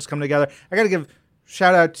all the threads come together. I got to give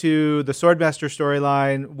shout out to the Swordmaster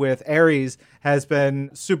storyline with Ares has been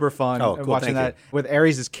super fun. Cool. Watching that with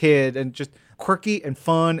Ares' kid and just quirky and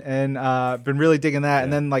fun and been really digging that. Yeah.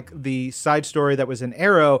 And then like the side story that was in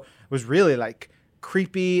Arrow was really like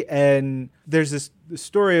creepy, and there's this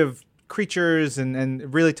story of creatures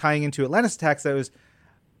and really tying into Atlantis Attacks that was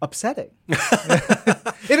upsetting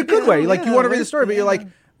in a good way. Like you want to read the story, but you're like,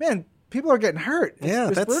 man, people are getting hurt.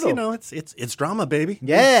 It's that's brutal. It's drama, baby.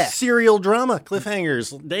 Yeah, it's serial drama,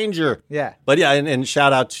 cliffhangers, danger. Yeah, but yeah, and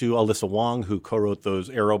shout out to Alyssa Wong who co-wrote those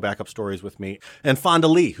Arrow backup stories with me, and Fonda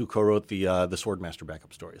Lee who co-wrote the Swordmaster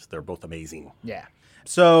backup stories. They're both amazing. Yeah.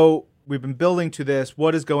 So we've been building to this.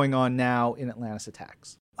 What is going on now in Atlantis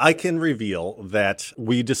Attacks? I can reveal that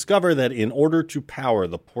we discover that in order to power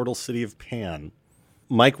the portal city of Pan,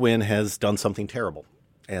 Mike Wynn has done something terrible,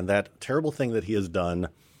 and that terrible thing that he has done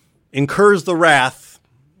incurs the wrath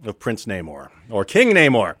of Prince Namor, or King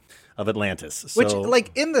Namor of Atlantis. Which,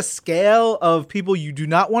 like, in the scale of people you do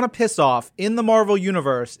not want to piss off in the Marvel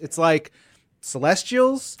Universe, it's like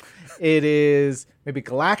Celestials, it is maybe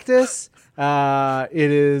Galactus,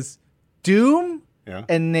 it is Doom,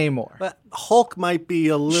 and Namor. But Hulk might be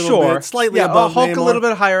a little bit, slightly above Hulk Namor. A little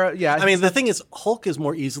bit higher, yeah. I mean, the thing is, Hulk is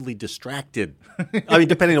more easily distracted. I mean,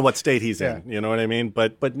 depending on what state he's in, you know what I mean?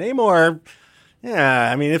 But Namor...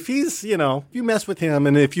 Yeah, I mean, if he's, if you mess with him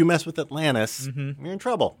and if you mess with Atlantis, you're in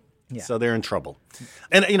trouble. Yeah. So they're in trouble.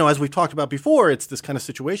 And, as we've talked about before, it's this kind of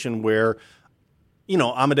situation where,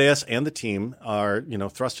 Amadeus and the team are,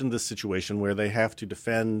 thrust into this situation where they have to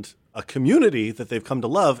defend a community that they've come to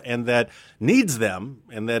love and that needs them.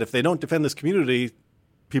 And that if they don't defend this community,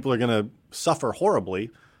 people are going to suffer horribly,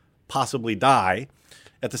 possibly die.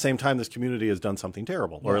 At the same time, this community has done something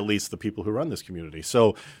terrible, or at least the people who run this community.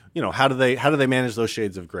 So, how do they manage those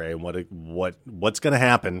shades of gray, and what's going to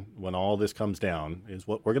happen when all this comes down is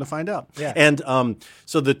what we're going to find out. Yeah. And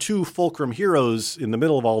so the two fulcrum heroes in the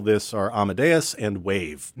middle of all this are Amadeus and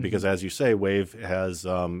Wave, because as you say, Wave has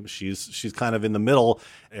she's kind of in the middle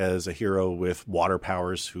as a hero with water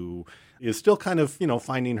powers who is still kind of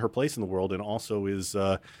finding her place in the world, and also is.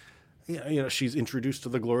 She's introduced to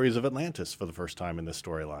the glories of Atlantis for the first time in this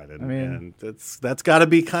storyline, and that's got to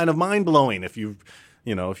be kind of mind blowing if you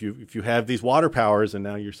have these water powers and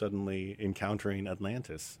now you're suddenly encountering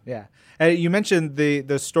Atlantis. Yeah, you mentioned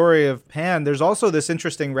the story of Pan. There's also this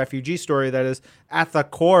interesting refugee story that is at the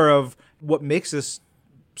core of what makes this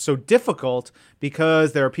so difficult,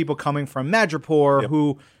 because there are people coming from Madripoor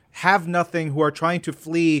who have nothing, who are trying to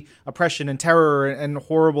flee oppression and terror and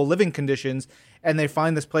horrible living conditions, and they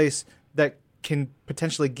find this place that can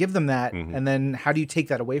potentially give them that, and then how do you take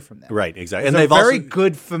that away from them? Right, exactly. It's and a very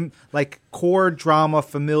good, core drama,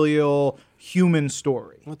 familial, human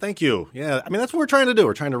story. Well, thank you. Yeah, I mean, that's what we're trying to do.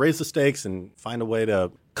 We're trying to raise the stakes and find a way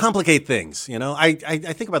to complicate things. I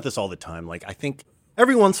think about this all the time. Like, I think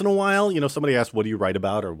every once in a while, somebody asks, what do you write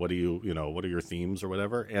about, or what do you, what are your themes or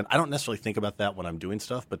whatever? And I don't necessarily think about that when I'm doing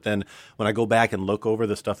stuff. But then when I go back and look over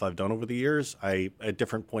the stuff I've done over the years, at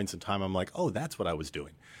different points in time, I'm like, oh, that's what I was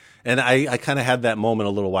doing. And I kind of had that moment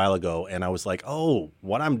a little while ago, and I was like, oh,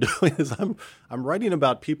 what I'm doing is I'm writing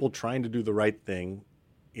about people trying to do the right thing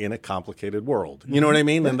in a complicated world. You know what I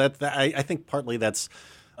mean? And I think partly that's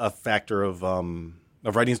a factor of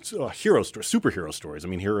writing superhero stories. I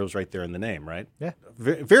mean, heroes right there in the name, right? Yeah.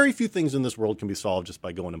 Very few things in this world can be solved just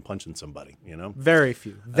by going and punching somebody, Very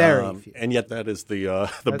few. Very few. And yet that is the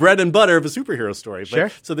bread and butter of a superhero story. Sure.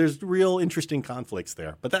 So there's real interesting conflicts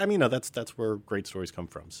there. But that's where great stories come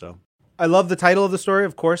from. So I love the title of the story.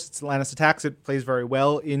 Of course, it's Atlantis Attacks. It plays very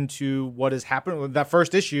well into what has happened with that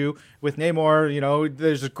first issue with Namor. You know,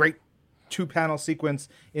 there's a great 2-panel sequence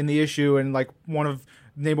in the issue, and like one of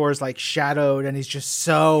Namor is like shadowed and he's just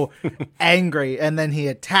so angry, and then he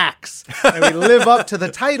attacks, and we live up to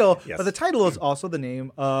the title. Yes. But the title is also the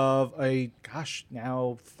name of a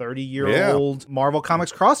now 30-year-old Marvel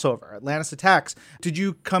Comics crossover, Atlantis Attacks. Did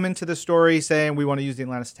you come into the story saying we want to use the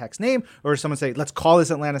Atlantis Attacks name, or did someone say let's call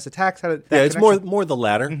this Atlantis Attacks? It's more the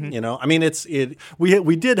latter. You know, I mean,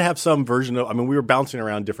 we did have some version of. I mean, we were bouncing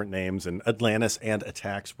around different names, and Atlantis and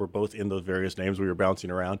Attacks were both in those various names we were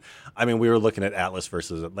bouncing around. I mean, we were looking at Atlas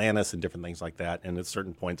versus Atlantis and different things like that. And at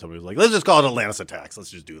certain points, somebody was like, let's just call it Atlantis Attacks. Let's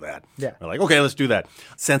just do that. Yeah. We're like, okay, let's do that.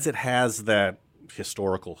 Since it has that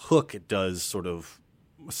historical hook, it does sort of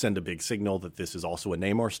send a big signal that this is also a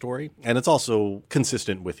Namor story. And it's also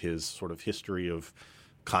consistent with his sort of history of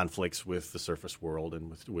conflicts with the surface world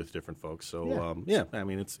and with different folks. So, I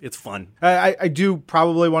mean, it's fun. I do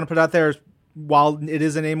probably want to put out there, while it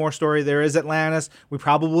is a Namor story, there is Atlantis. We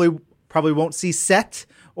probably won't see Set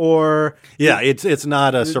or... Yeah, it's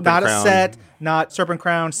not a Serpent Crown. Not a Set, not Serpent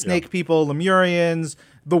Crown, Snake People, Lemurians,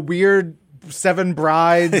 the weird Seven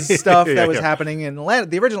Brides stuff that was happening in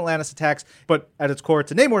the original Atlantis Attacks. But at its core,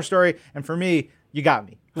 it's a Namor story. And for me, you got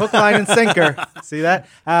me. Hook, line, and sinker. See that?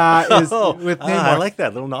 With Namor. I like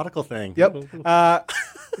that little nautical thing. Yep.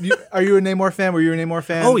 Are you a Namor fan? Were you a Namor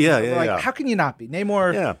fan? Oh, yeah. How can you not be?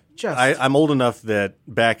 Namor, I'm old enough that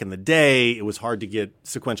back in the day, it was hard to get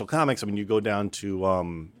sequential comics. I mean, you go down to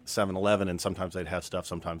 7-Eleven, and sometimes they'd have stuff,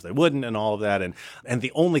 sometimes they wouldn't, and all of that. And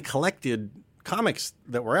the only collected comics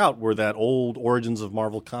that were out were that old Origins of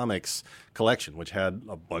Marvel Comics collection, which had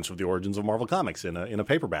a bunch of the Origins of Marvel Comics in a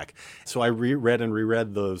paperback. So I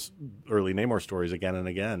reread those early Namor stories again and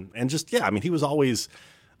again. And he was always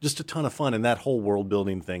just a ton of fun. And that whole world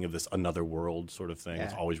building thing of this another world sort of thing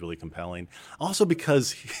is always really compelling. Also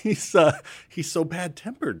because he's so bad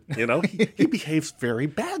tempered, you know, he behaves very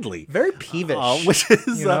badly, very peevish, which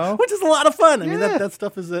is a lot of fun. I mean, that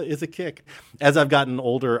stuff is a kick. As I've gotten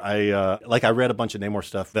older, I read a bunch of Namor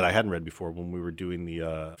stuff that I hadn't read before when we were doing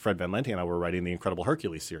the Fred Van Lente and I were writing the Incredible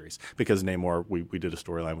Hercules series, because Namor, we did a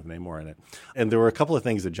storyline with Namor in it. And there were a couple of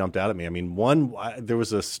things that jumped out at me. I mean, there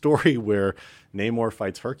was a story where Namor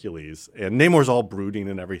fights Hercules, and Namor's all brooding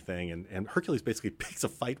and everything, and Hercules basically picks a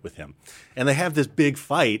fight with him. And they have this big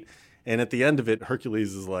fight, and at the end of it,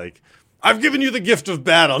 Hercules is like, I've given you the gift of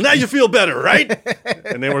battle. Now you feel better, right?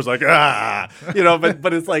 And Namor's like,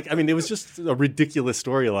 but it's like, I mean, it was just a ridiculous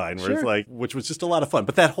storyline where it's like, which was just a lot of fun.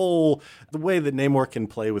 But the way that Namor can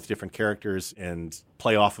play with different characters and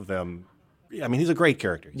play off of them, I mean, he's a great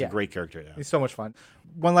character. He's a great character. Yeah. He's so much fun.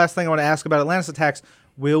 One last thing I want to ask about Atlantis Attacks.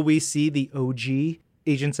 Will we see the OG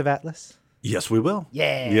Agents of Atlas? Yes, we will.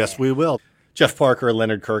 Yeah. Yes, we will. Jeff Parker,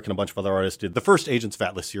 Leonard Kirk, and a bunch of other artists did the first Agents of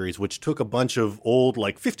Atlas series, which took a bunch of old,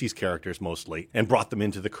 50s characters mostly, and brought them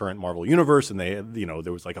into the current Marvel universe. And they,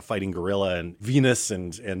 there was like a fighting gorilla and Venus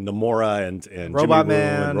and Namora and Robot Jimmy Woo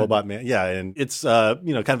Man. and Robot Man. Yeah, and it's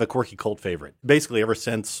kind of a quirky cult favorite. Basically, ever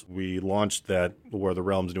since we launched that War of the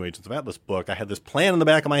Realms New Agents of Atlas book, I had this plan in the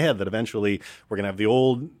back of my head that eventually we're going to have the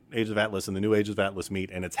old Agents of Atlas and the new Agents of Atlas meet,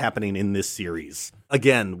 and it's happening in this series.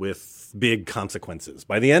 Again, with big consequences.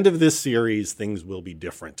 By the end of this series, things will be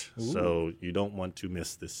different. Ooh. So you don't want to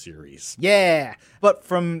miss this series. Yeah. But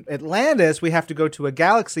from Atlantis, we have to go to a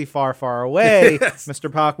galaxy far, far away, yes.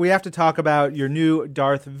 Mr. Pak. We have to talk about your new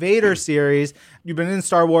Darth Vader series. You've been in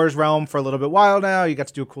Star Wars realm for a little bit while now. You got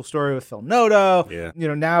to do a cool story with Phil Noto. Yeah.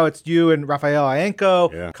 Now it's you and Raphael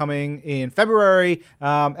Ienco coming in February.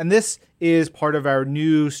 And this is part of our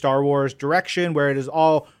new Star Wars direction, where it is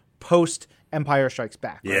all post Empire Strikes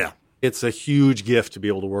Back. Right? Yeah. It's a huge gift to be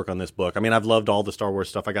able to work on this book. I mean, I've loved all the Star Wars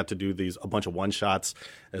stuff. I got to do a bunch of one-shots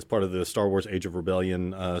as part of the Star Wars Age of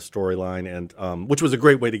Rebellion storyline, and which was a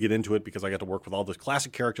great way to get into it, because I got to work with all those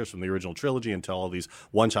classic characters from the original trilogy and tell all these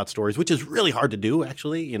one-shot stories, which is really hard to do,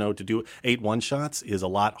 actually. To do 8 one-shots is a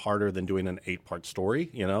lot harder than doing an 8-part story,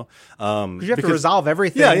 Because you have to resolve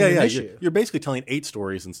everything. Yeah. You're basically telling 8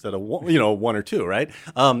 stories instead of 1 or 2, right?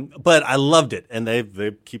 But I loved it, and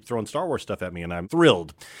they keep throwing Star Wars stuff at me, and I'm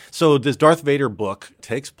thrilled. So this Darth Vader book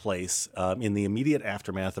takes place in the immediate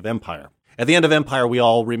aftermath of Empire. At the end of Empire, we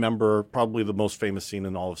all remember probably the most famous scene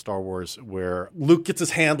in all of Star Wars, where Luke gets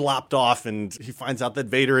his hand lopped off and he finds out that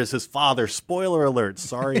Vader is his father. Spoiler alert.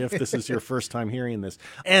 Sorry if this is your first time hearing this.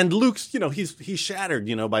 And Luke's, he's shattered,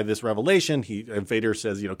 by this revelation. Vader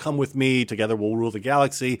says, come with me. Together we'll rule the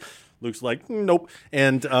galaxy. Luke's like, nope.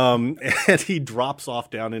 And and he drops off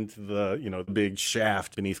down into the big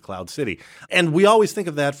shaft beneath Cloud City. And we always think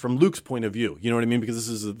of that from Luke's point of view. You know what I mean? Because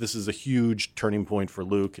this is a huge turning point for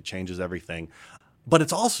Luke. It changes everything. But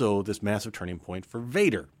it's also this massive turning point for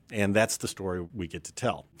Vader. And that's the story we get to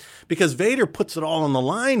tell. Because Vader puts it all on the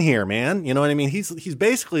line here, man. You know what I mean? He's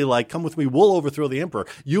basically like, come with me, we'll overthrow the Emperor.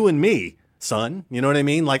 You and me, son. You know what I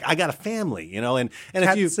mean? Like, I got a family, and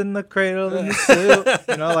Cats if you in the cradle in the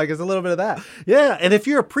suit, like it's a little bit of that. Yeah, and if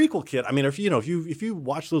you're a prequel kid, I mean, if you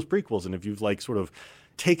watch those prequels and if you've like sort of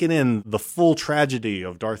taken in the full tragedy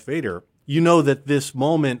of Darth Vader, you know that this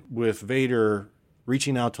moment with Vader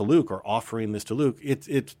reaching out to Luke or offering this to Luke,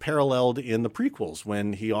 it's paralleled in the prequels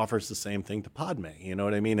when he offers the same thing to Padme. You know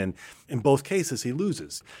what I mean? And in both cases, he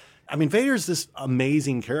loses. I mean, Vader's this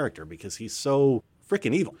amazing character because he's so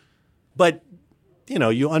freaking evil. But,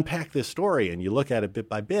 you unpack this story and you look at it bit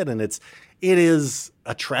by bit, and it is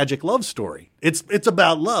a tragic love story. It's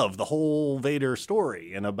about love, the whole Vader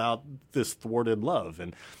story, and about this thwarted love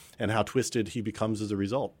and how twisted he becomes as a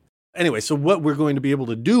result. Anyway, so what we're going to be able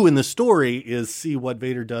to do in the story is see what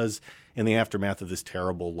Vader does in the aftermath of this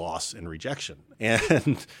terrible loss and rejection.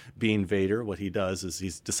 And being Vader, what he does is he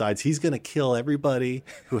decides he's going to kill everybody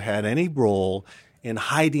who had any role in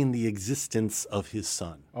hiding the existence of his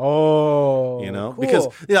son. Oh, cool. Because,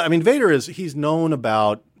 Vader he's known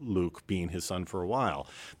about Luke being his son for a while.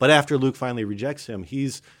 But after Luke finally rejects him,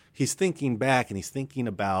 he's thinking back and he's thinking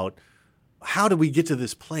about how do we get to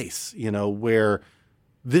this place, where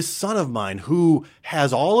this son of mine who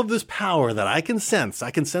has all of this power that I can sense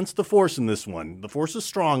the Force in this one. The Force is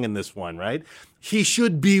strong in this one, right? He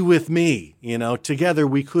should be with me. Together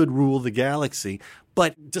we could rule the galaxy.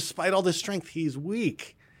 But despite all this strength, he's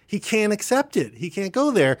weak. He can't accept it. He can't go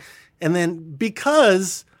there. And then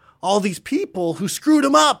because all these people who screwed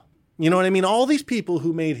him up, you know what I mean? All these people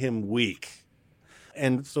who made him weak.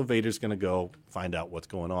 And so Vader's going to go find out what's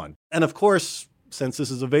going on. And of course, since this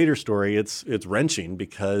is a Vader story, it's wrenching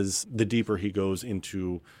because the deeper he goes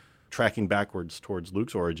into tracking backwards towards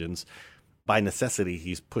Luke's origins, by necessity,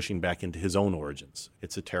 he's pushing back into his own origins.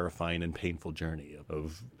 It's a terrifying and painful journey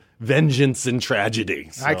of vengeance and tragedy.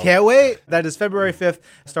 So. I can't wait. That is February 5th,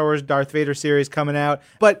 Star Wars Darth Vader series coming out.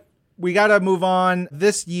 But we got to move on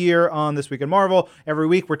this year on This Week in Marvel. Every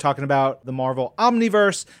week we're talking about the Marvel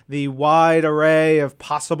Omniverse, the wide array of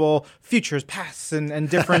possible futures, pasts, and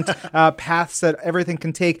different paths that everything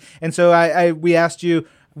can take. And so we asked you,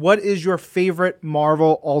 what is your favorite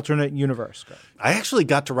Marvel alternate universe? I actually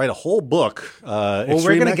got to write a whole book. Well,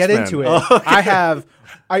 we're going to get into it. Oh, okay.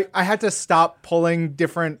 I had to stop pulling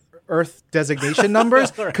different Earth designation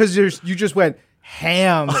numbers because you just went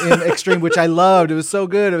ham in Extreme, which I loved. It was so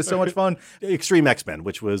good. It was so much fun. Extreme X-Men,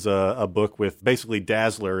 which was a book with basically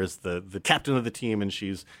Dazzler as the captain of the team, and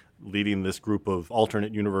she's leading this group of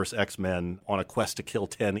alternate universe X-Men on a quest to kill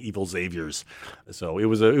 10 evil Xaviers. So it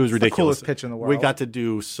was ridiculous. The coolest pitch in the world. We got to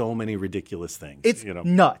do so many ridiculous things. It's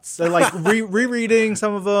nuts. So like rereading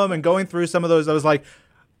some of them and going through some of those, I was like,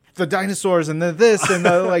 the dinosaurs and this and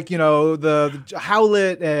the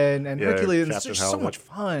Howlett and Hercules. And it's just so much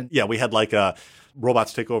fun. Yeah, we had like a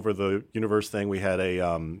robots take over the universe thing. We had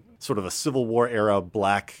a sort of a Civil War era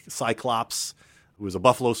black Cyclops who was a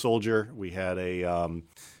Buffalo Soldier. We had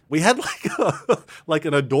like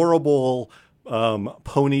an adorable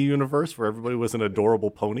pony universe where everybody was an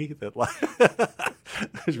adorable pony. That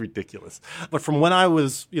it was ridiculous. But from when I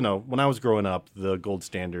was growing up, the gold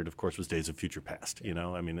standard, of course, was Days of Future Past.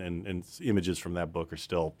 And images from that book are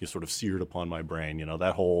still sort of seared upon my brain.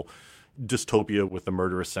 That whole dystopia with the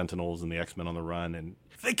murderous Sentinels and the X-Men on the run, and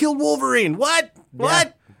they killed Wolverine. What?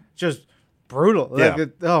 Just brutal. Yeah.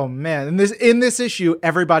 Oh man! In this issue,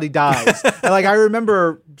 everybody dies. And I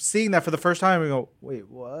remember seeing that for the first time and go, "Wait,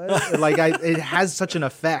 what?" It has such an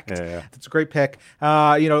effect. Yeah. It's a great pick.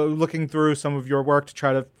 Looking through some of your work to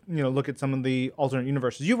try to look at some of the alternate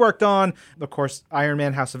universes you worked on. Of course, Iron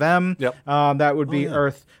Man, House of M. Yep. That would be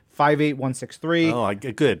Earth 58163. Oh,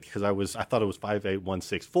 good, because I thought it was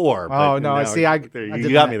 58164. Oh no! I see. You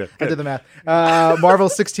got me there. I did the math. Marvel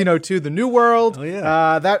 1602, The New World. Oh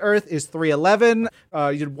yeah. That Earth is 311.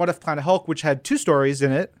 You did What If Planet Hulk, which had 2 stories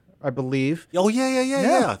in it, I believe. Oh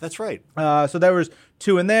yeah. That's right. So there was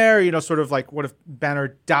 2 in there. Sort of like what if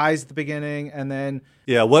Banner dies at the beginning, and then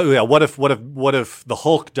what if the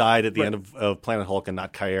Hulk died at the end of Planet Hulk and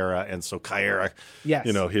not Kyra, and so Kyra, yes,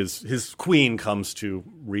 his queen comes to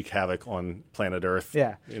wreak havoc on planet Earth,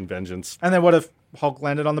 yeah, in vengeance. And then what if Hulk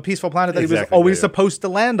landed on the peaceful planet that he was always supposed to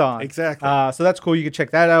land on. Exactly. So that's cool. You can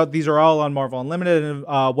check that out. These are all on Marvel Unlimited.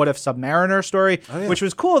 And What If Submariner story, which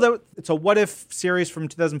was cool. It's a What If series from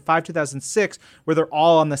 2005, 2006, where they're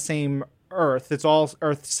all on the same Earth. It's all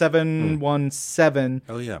Earth 717.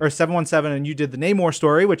 Or 717, and you did the Namor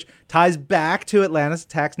story, which ties back to Atlantis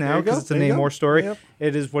Attacks now because it's a Namor story. Yep.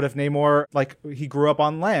 It is what if Namor, he grew up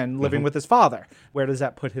on land, living with his father. Where does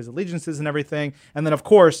that put his allegiances and everything? And then, of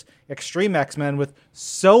course, Extreme X-Men with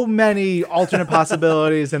so many alternate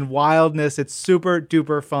possibilities and wildness. It's super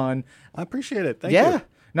duper fun. I appreciate it. Thank you.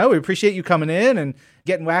 No, we appreciate you coming in and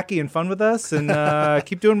getting wacky and fun with us, and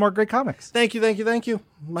keep doing more great comics. Thank you.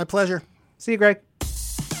 My pleasure. See you, Greg.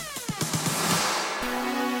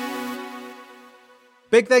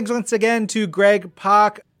 Big thanks once again to Greg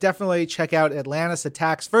Pak. Definitely check out Atlantis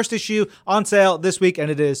Attacks. First issue on sale this week, and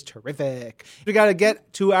it is terrific. We got to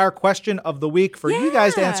get to our question of the week for you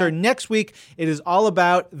guys to answer next week. It is all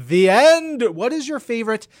about the end. What is your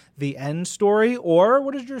favorite the end story, or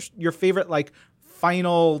what is your favorite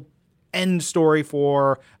final end story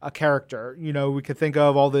for a character? We could think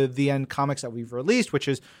of all the end comics that we've released, which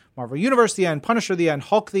is Marvel Universe the end, Punisher the end,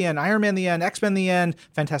 Hulk the end, Iron Man the end, X-Men the end,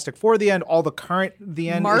 Fantastic Four the end, all the current the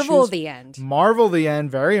end Marvel issues. the end. Marvel the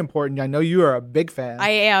end, very important. I know you are a big fan. I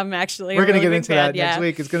am, actually. We're going to get into that next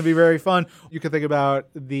week. It's going to be very fun. You can think about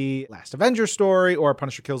the Last Avengers story, or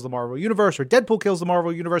Punisher kills the Marvel Universe, or Deadpool kills the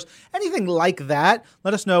Marvel Universe, anything like that.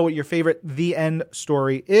 Let us know what your favorite the end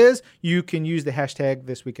story is. You can use the hashtag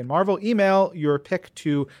ThisWeekInMarvel. Email your pick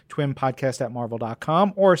to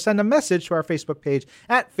twimpodcast@marvel.com, or send a message to our Facebook page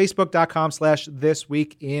at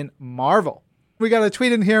facebook.com/thisweekinmarvel. We got a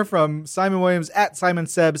tweet in here from Simon Williams at Simon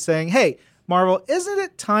Seb saying, "Hey, Marvel, isn't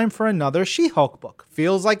it time for another She-Hulk book?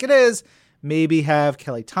 Feels like it is. Maybe have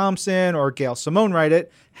Kelly Thompson or Gail Simone write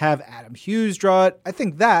it. Have Adam Hughes draw it. I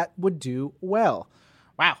think that would do well."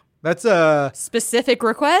 Wow. That's a specific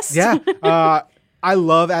request. Yeah. I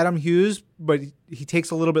love Adam Hughes, but he takes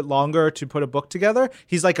a little bit longer to put a book together.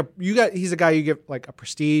 He's he's a guy you give a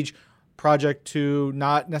prestige project to,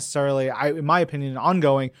 not necessarily, in my opinion,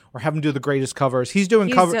 ongoing, or have him do the greatest covers. He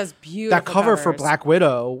does beautiful that cover covers. For Black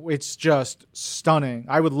Widow. It's just stunning.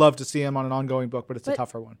 I would love to see him on an ongoing book, but a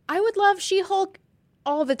tougher one. I would love She-Hulk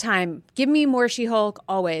all the time. Give me more She-Hulk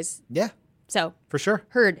always. Yeah. So for sure.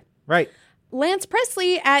 Heard. Right. Lance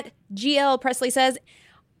Presley at GL Presley says,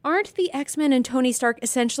 aren't the X-Men and Tony Stark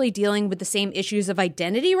essentially dealing with the same issues of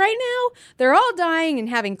identity right now? They're all dying and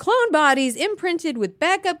having clone bodies imprinted with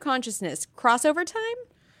backup consciousness. Crossover time?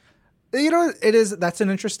 That's an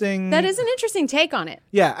interesting... That is an interesting take on it.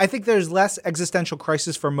 Yeah, I think there's less existential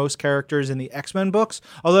crisis for most characters in the X-Men books.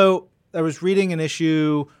 Although I was reading an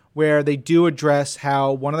issue where they do address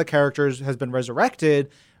how one of the characters has been resurrected,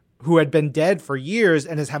 who had been dead for years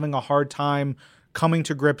and is having a hard time coming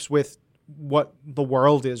to grips with what the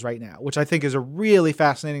world is right now, which I think is a really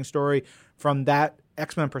fascinating story from that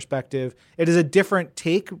X-Men perspective. It is a different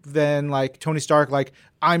take than Tony Stark,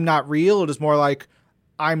 I'm not real. It is more like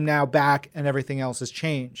I'm now back and everything else has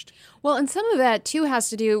changed. Well, and some of that too has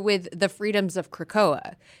to do with the freedoms of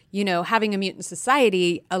Krakoa. Having a mutant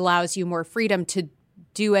society allows you more freedom to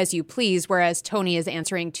do as you please, whereas Tony is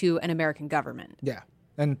answering to an American government. Yeah.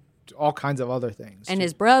 And all kinds of other things. And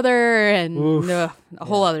his brother and a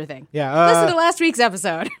whole other thing. Yeah. Listen to last week's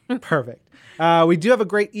episode. Perfect. We do have a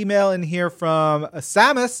great email in here from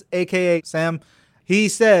Samus, a.k.a. Sam. He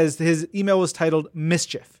says his email was titled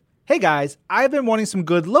Mischief. Hey guys, I've been wanting some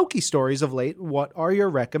good Loki stories of late. What are your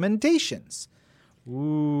recommendations?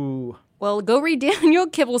 Ooh. Well, go read Daniel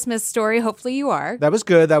Kibblesmith's story. Hopefully you are. That was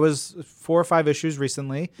good. That was 4 or 5 issues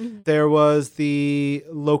recently. Mm-hmm. There was the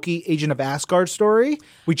Loki Agent of Asgard story.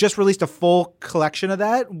 We just released a full collection of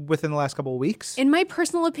that within the last couple of weeks. In my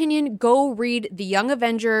personal opinion, go read The Young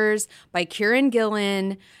Avengers by Kieran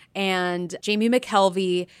Gillen and Jamie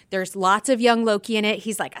McKelvey. There's lots of young Loki in it.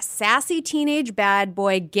 He's like a sassy teenage bad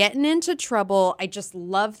boy getting into trouble. I just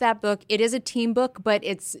love that book. It is a team book, but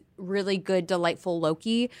it's really good, delightful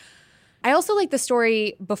Loki. I also like the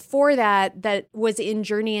story before that was in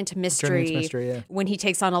Journey into Mystery, when he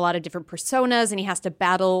takes on a lot of different personas and he has to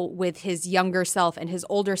battle with his younger self and his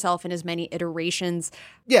older self in his many iterations.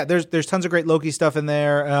 Yeah, there's tons of great Loki stuff in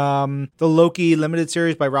there. The Loki limited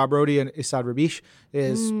series by Rob Rhodey and Isad Rabish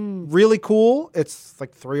is really cool. It's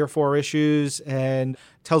 3 or 4 issues and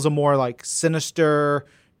tells a more sinister,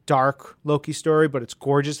 dark Loki story, but it's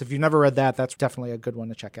gorgeous. If you've never read that, that's definitely a good one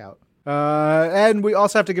to check out. And we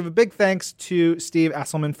also have to give a big thanks to Steve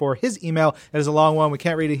Asselman for his email. It is a long one. We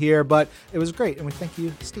can't read it here, but it was great. And we thank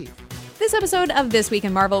you, Steve. This episode of This Week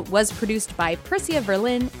in Marvel was produced by Persia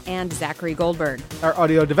Verlin and Zachary Goldberg. Our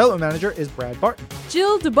audio development manager is Brad Barton.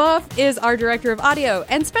 Jill DeBuff is our director of audio.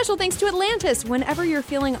 And special thanks to Atlantis. Whenever you're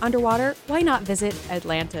feeling underwater, why not visit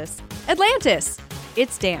Atlantis? Atlantis!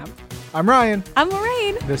 It's damp. I'm Ryan. I'm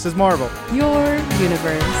Lorraine. This is Marvel. Your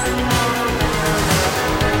universe.